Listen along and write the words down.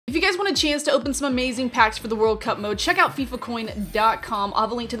you guys want a chance to open some amazing packs for the World Cup mode, check out FIFAcoin.com. I'll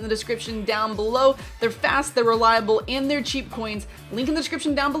have a link to the description down below. They're fast, they're reliable, and they're cheap coins. Link in the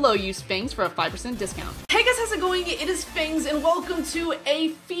description down below. Use Fangs for a 5% discount. Hey guys, how's it going? It is Fangs, and welcome to a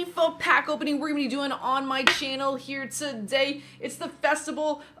FIFA pack opening we're going to be doing on my channel here today. It's the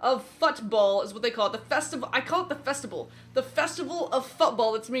Festival of Futball is what they call it. The festival, I call it the festival. The Festival of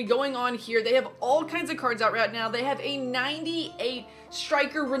Futball that's going to be going on here. They have all kinds of cards out right now. They have a 98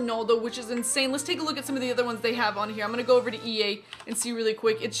 striker Ronaldo, which is insane. Let's take a look at some of the other ones they have on here. I'm going to go over to EA and see really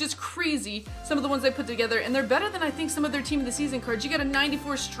quick. It's just crazy, some of the ones they put together, and they're better than I think some of their Team of the Season cards. You got a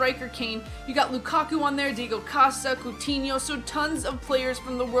 94 striker Kane, you got Lukaku on there, Diego Costa, Coutinho, so tons of players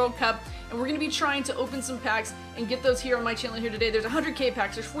from the World Cup. And we're going to be trying to open some packs and get those here on my channel here today. There's 100k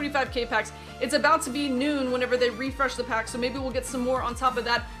packs, there's 45k packs. It's about to be noon whenever they refresh the packs, so maybe we'll get some more on top of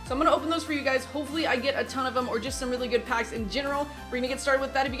that. So I'm going to open those for you guys. Hopefully I get a ton of them or just some really good packs in general. We're going to get started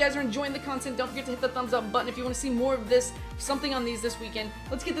with that. If you guys are enjoying the content, don't forget to hit the thumbs up button if you want to see more of this, something on these this weekend.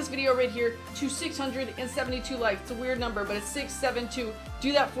 Let's get this video right here to 672 likes. It's a weird number, but it's 672.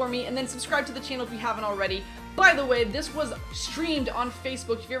 Do that for me, and then subscribe to the channel if you haven't already. By the way, this was streamed on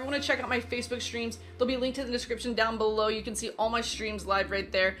Facebook. If you ever want to check out my Facebook streams, they'll be linked in the description down below. You can see all my streams live right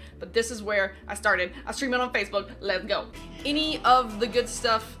there. But this is where I started. I stream it on Facebook. Let's go. Any of the good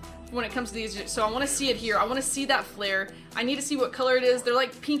stuff when it comes to these, so I want to see it here. I want to see that flare. I need to see what color it is. They're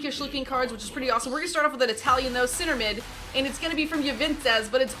like pinkish looking cards, which is pretty awesome. We're going to start off with an Italian though, center mid, and it's going to be from Juventus,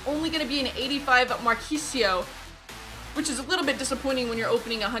 but it's only going to be an 85 Marchisio, which is a little bit disappointing when you're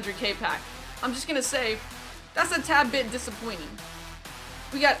opening a 100k pack. I'm just going to say, that's a tad bit disappointing.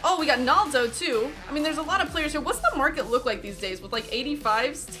 We got Naldo too. I mean, there's a lot of players here. What's the market look like these days with like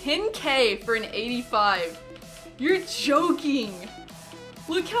 85s? 10k for an 85. You're joking.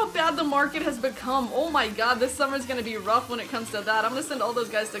 Look how bad the market has become. Oh my god, this summer's gonna be rough when it comes to that. I'm gonna send all those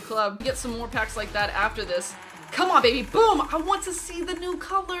guys to club. Get some more packs like that after this. Come on, baby. Boom! I want to see the new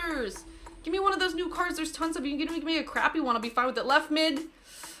colors. Give me one of those new cards. There's tons of you. You can give me a crappy one. I'll be fine with it. Left mid.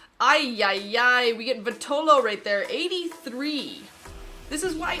 Ay, ay, ay. We get Vitolo right there. 83. This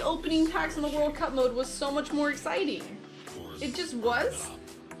is why opening packs in the World Cup mode was so much more exciting. It just was.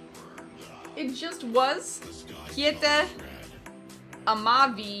 It just was. Kieta,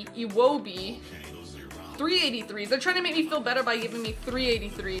 Amavi, Iwobi. 383s. They're trying to make me feel better by giving me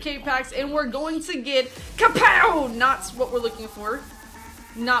 383 K packs, and we're going to get Kapow! Not what we're looking for.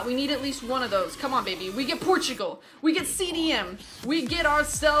 We need at least one of those. Come on, baby. We get Portugal. We get CDM. We get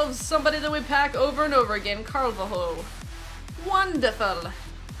ourselves somebody that we pack over and over again. Carvalho. Wonderful.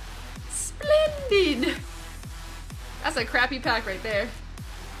 Splendid. That's a crappy pack right there.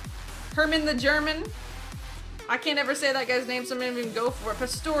 Herman the German. I can't ever say that guy's name, so I'm not even go for it.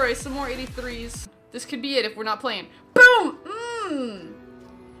 Pastore, some more 83s. This could be it if we're not playing. Boom!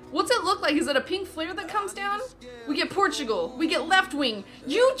 What's it look like? Is it a pink flare that comes down? We get Portugal. We get left wing.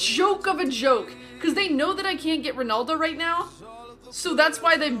 You joke of a joke. Because they know that I can't get Ronaldo right now. So that's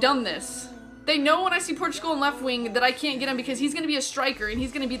why they've done this. They know when I see Portugal and left wing that I can't get him because he's going to be a striker and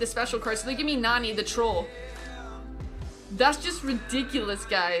he's going to be the special card. So they give me Nani, the troll. That's just ridiculous,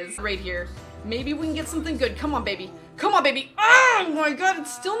 guys. Right here. Maybe we can get something good. Come on, baby. Come on, baby. Oh my god,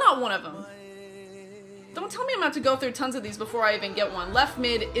 it's still not one of them. Don't tell me I'm about to go through tons of these before I even get one. Left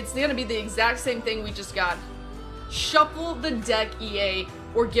mid, it's gonna be the exact same thing we just got. Shuffle the deck, EA,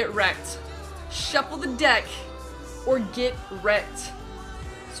 or get wrecked. Shuffle the deck, or get wrecked.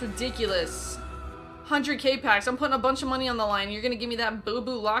 It's ridiculous. 100k packs. I'm putting a bunch of money on the line. You're gonna give me that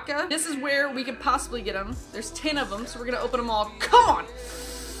Boo-Boo Laka? This is where we could possibly get them. There's 10 of them, so we're gonna open them all. Come on!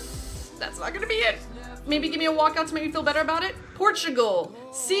 That's not gonna be it. Maybe give me a walkout to make me feel better about it. Portugal,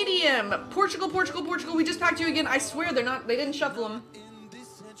 CDM, Portugal. We just packed you again. I swear they didn't shuffle them.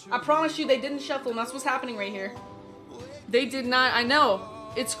 I promise you they didn't shuffle them. That's what's happening right here. They did not. I know.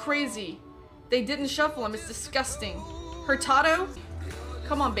 It's crazy. They didn't shuffle them. It's disgusting. Hurtado,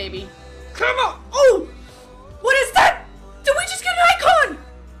 come on, baby. Come on. Oh, what is that? Did we just get an icon?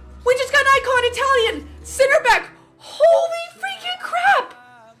 We just got an icon, Italian, center back. Holy freaking crap.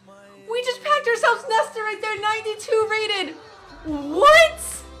 We just packed ourselves Nesta right there, 92 rated. What?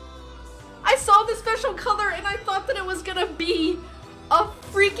 I saw the special color and I thought that it was gonna be a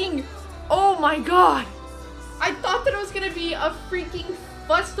freaking, oh my god. I thought that it was gonna be a freaking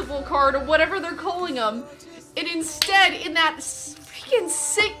festival card or whatever they're calling them. And instead, in that freaking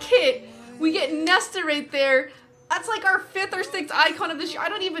sick kit, we get Nesta right there. That's like our 5th or 6th icon of this year. I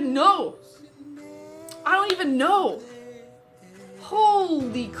don't even know.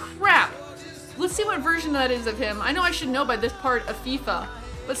 Holy crap. Let's see what version that is of him. I know I should know by this part of FIFA,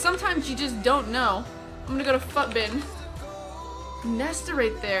 but sometimes you just don't know. I'm gonna go to FUTBin. Nesta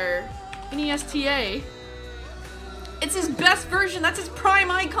right there. Nesta. It's his best version. That's his prime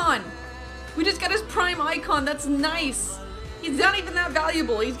icon. We just got his prime icon. That's nice. He's not even that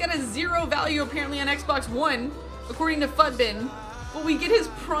valuable. He's got a 0 value apparently on Xbox One, according to FUTBIN. But we get his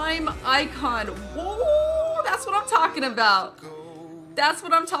prime icon. Whoa, that's what I'm talking about. That's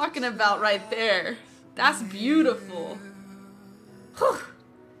what I'm talking about right there. That's beautiful. Whew.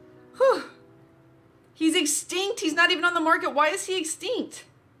 Whew. He's extinct. He's not even on the market. Why is he extinct?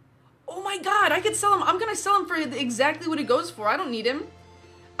 Oh my god, I could sell him. I'm gonna sell him for exactly what it goes for. I don't need him.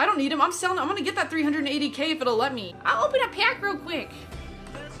 I don't need him. I'm selling. I'm gonna get that 380k if it'll let me. I'll open a pack real quick.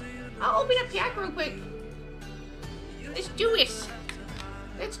 I'll open a pack real quick. Let's do this.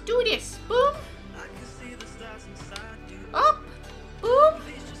 Let's do this. Boom. Up. Boom.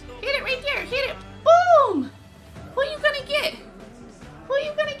 Hit it right there. Hit it. Boom. Who are you gonna get? Who are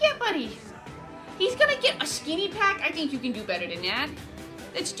you gonna get, buddy? He's gonna get a skinny pack. I think you can do better than that.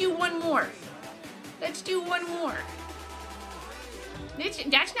 Let's do one more. Let's do one more.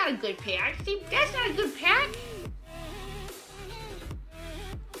 That's not a good pack. See, that's not a good pack.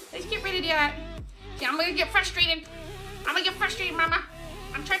 Let's get rid of that. See, I'm gonna get frustrated. I'm gonna get frustrated, Mama.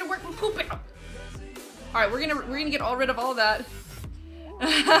 I'm trying to work my poop out. All right, we're gonna get all rid of all that.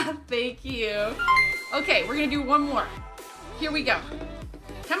 Thank you. Okay, we're gonna do one more. Here we go.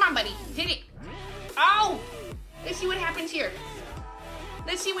 Come on, buddy. Hit it. Oh! Let's see what happens here.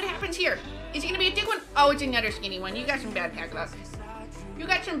 Let's see what happens here. Is it gonna be a thick one? Oh, it's another skinny one. You got some bad pack luck. You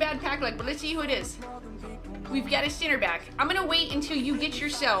got some bad pack luck, but let's see who it is. We've got a center back. I'm gonna wait until you get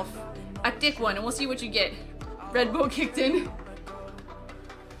yourself a thick one, and we'll see what you get. Red Bull kicked in.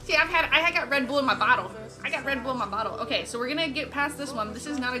 See, I got Red Bull in my bottle. I got Red Bull in my bottle. Okay, so we're gonna get past this one. This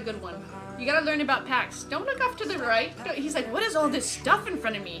is not a good one. You gotta learn about packs. Don't look off to the right. He's like, what is all this stuff in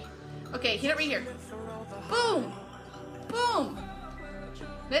front of me? Okay, hit it right here. Boom! Boom!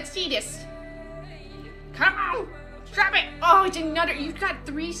 Let's see this. Come on! Drop it! Oh, it's another. You've got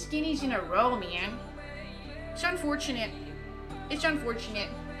 3 skinnies in a row, man. It's unfortunate. It's unfortunate.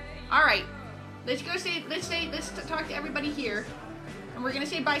 Alright. Let's go say, let's talk to everybody here. And we're gonna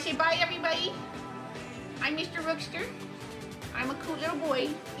say bye. Say bye, everybody. I'm Mr. Rookster. I'm a cool little boy.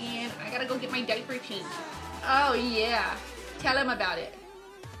 And I gotta go get my diaper changed. Oh, yeah. Tell him about it.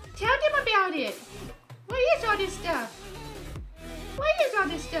 Tell them about it. What is all this stuff? What is all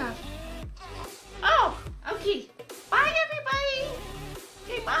this stuff? Oh, okay. Bye, everybody.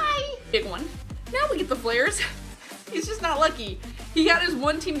 Okay, bye. Big one. Now we get the flares. He's just not lucky. He got his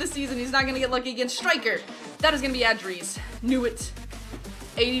one team this season. He's not going to get lucky against Striker. That is going to be Adries. Knew it.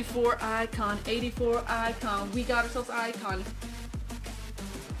 84 icon. 84 icon. We got ourselves icon.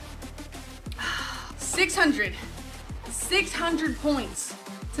 600. 600 points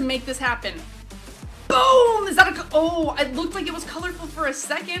to make this happen. Boom! Is that a... Oh, it looked like it was colorful for a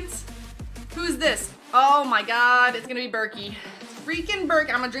second. Who is this? Oh my god, it's gonna be Berkey. Freaking Berkey.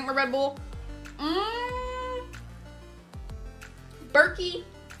 I'm gonna drink my Red Bull. Berkey?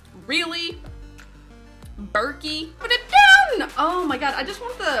 Really? Berkey? Put it down! Oh my god, I just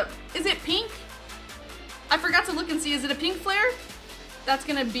want the... Is it pink? I forgot to look and see. Is it a pink flare? That's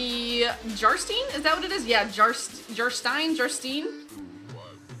gonna be Jarstein? Is that what it is? Yeah, Jarstein?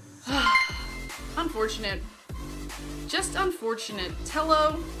 Unfortunate. Just unfortunate.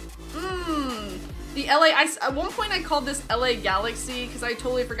 Tello. The LA, at one point I called this LA Galaxy because I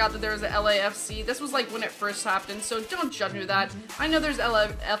totally forgot that there was an LAFC. This was like when it first happened, so don't judge me for that. I know there's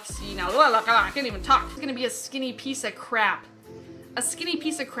LAFC now. I can't even talk. It's gonna be a skinny piece of crap. A skinny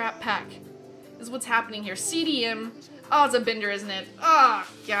piece of crap pack is what's happening here. CDM. Oh, it's a bender, isn't it? Oh,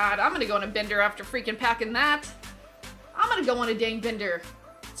 God. I'm gonna go on a bender after freaking packing that. I'm gonna go on a dang bender.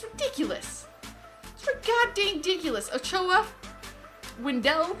 It's ridiculous. It's god dang ridiculous. Ochoa.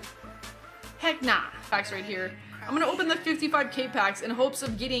 Wendell. Heck nah. Packs right here. I'm gonna open the 55k packs in hopes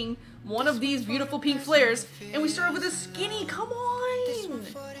of getting one of these beautiful pink flares. And we start with a skinny. Come on.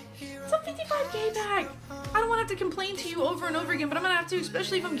 It's a 55k pack. I don't want to have to complain to you over and over again, but I'm gonna have to,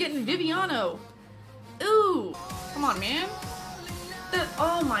 especially if I'm getting Viviano. Ooh. Come on, man.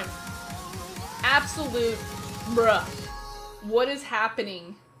 Oh my. Absolute bruh. What is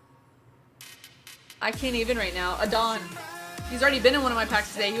happening? I can't even right now. Adon. He's already been in one of my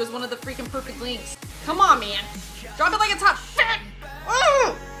packs today. He was one of the freaking perfect links. Come on, man. Drop it like it's hot.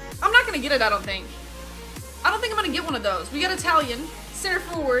 Oh! I'm not gonna get it, I don't think. I don't think I'm gonna get one of those. We got Italian. Center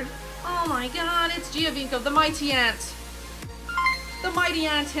forward. Oh my god, it's Giovinco, the mighty ant. The mighty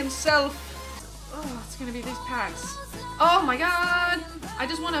ant himself. Oh, it's gonna be these packs. Oh my god. I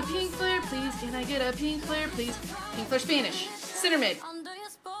just want a pink flare, please. Can I get a pink flare, please? Pink flare Spanish. Center mid.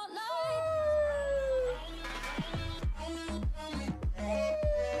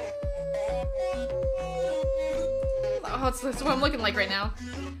 Oh, that's what I'm looking like right now.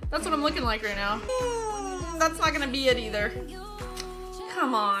 That's what I'm looking like right now. That's not gonna be it either.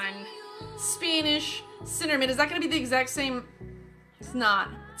 Come on. Spanish center mid. Is that gonna be the exact same? It's not.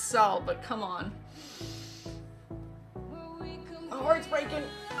 It's Sal, but come on. My heart's breaking.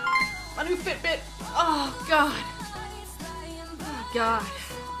 My new Fitbit. Oh, God. Oh, God.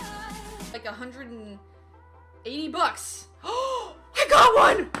 Like 180 bucks. Oh, I got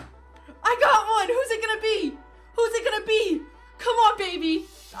one! I got one! Who's it gonna be? Who's it gonna be? Come on, baby.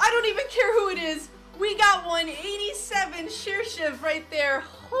 I don't even care who it is. We got one. 87 Shearshiv right there.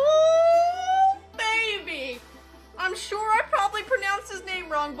 Oh, baby. I'm sure I probably pronounced his name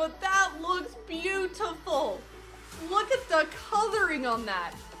wrong, but that looks beautiful. Look at the coloring on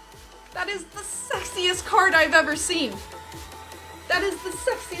that. That is the sexiest card I've ever seen. That is the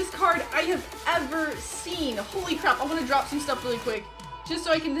sexiest card I have ever seen. Holy crap, I want to drop some stuff really quick. Just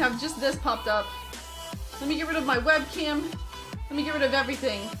so I can have just this popped up. Let me get rid of my webcam. Let me get rid of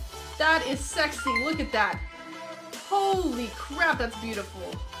everything. That is sexy. Look at that. Holy crap, that's beautiful.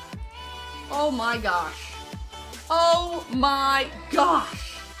 Oh my gosh. Oh my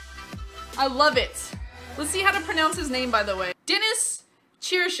gosh. I love it. Let's see how to pronounce his name, by the way. Denis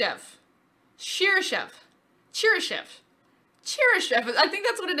Cheryshev. Cheryshev. Cheryshev. Cheryshev. I think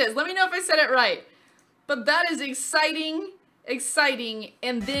that's what it is. Let me know if I said it right. But that is exciting, exciting,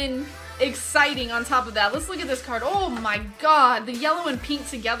 and then exciting on top of that. Let's look at this card. Oh my god. The yellow and pink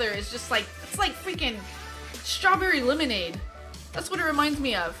together is just like, it's like freaking strawberry lemonade. That's what it reminds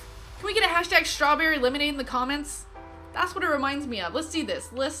me of. Can we get a hashtag strawberry lemonade in the comments? That's what it reminds me of. Let's see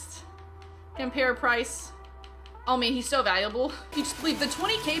this. List. Compare price. Oh man, he's so valuable. You just believe the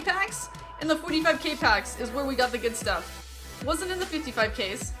 20k packs and the 45k packs is where we got the good stuff. Wasn't in the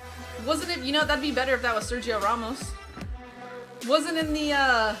 55ks. Wasn't it, you know, that'd be better if that was Sergio Ramos. Wasn't in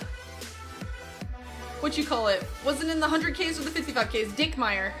the, what you call it? Wasn't in the 100ks or the 55ks.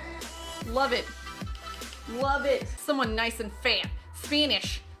 Dickmeyer. Love it. Love it. Someone nice and fat.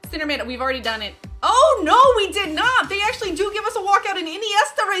 Spanish. Center mid, we've already done it. Oh no, we did not! They actually do give us a walkout in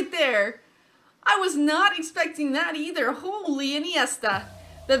Iniesta right there! I was not expecting that either. Holy Iniesta.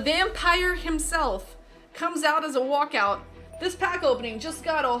 The vampire himself comes out as a walkout. This pack opening just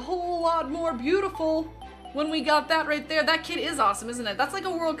got a whole lot more beautiful when we got that right there. That kit is awesome, isn't it? That's like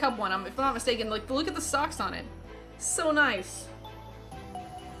a World Cup one, if I'm not mistaken. Like, look at the socks on it. So nice.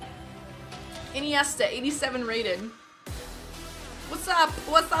 Iniesta, 87 rated. What's up?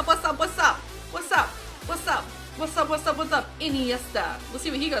 What's up? What's up? What's up? What's up? What's up? What's up? What's up? What's up? Iniesta. Let's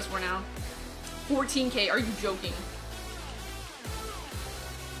see what he goes for now. 14k. Are you joking?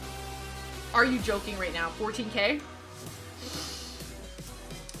 Are you joking right now? 14k?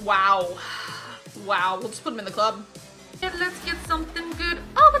 Wow. Wow. We'll just put him in the club. And let's get something good.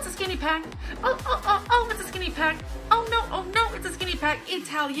 Oh, it's a skinny pack. Oh, oh, oh, oh, it's a skinny pack. Oh, no, it's a skinny pack.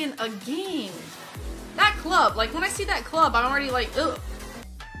 Italian again. That club, like when I see that club, I'm already like, ugh.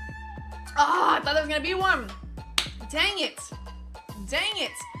 Ah, I thought there was gonna be one. Dang it. Dang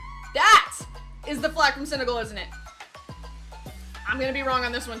it. That is the flag from Senegal, isn't it? I'm gonna be wrong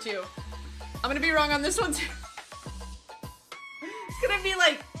on this one too. I'm gonna be wrong on this one too. It's gonna be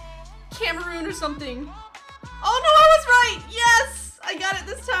like Cameroon or something. Oh no, I was right! Yes! I got it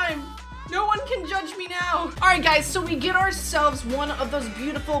this time. No one can judge me now. All right, guys, so we get ourselves one of those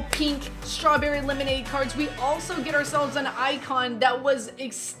beautiful pink strawberry lemonade cards. We also get ourselves an icon that was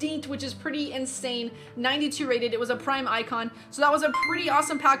extinct, which is pretty insane. 92 rated. It was a prime icon. So that was a pretty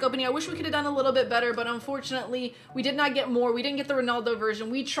awesome pack opening. I wish we could have done a little bit better, but unfortunately, we did not get more. We didn't get the Ronaldo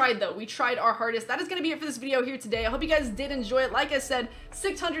version. We tried, though. We tried our hardest. That is going to be it for this video here today. I hope you guys did enjoy it. Like I said,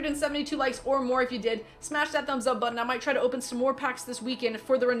 672 likes or more if you did. Smash that thumbs up button. I might try to open some more packs this weekend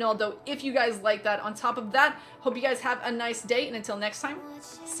for the Ronaldo if you guys like that. On top of that, hope you guys have a nice day, and until next time,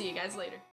 see you guys later.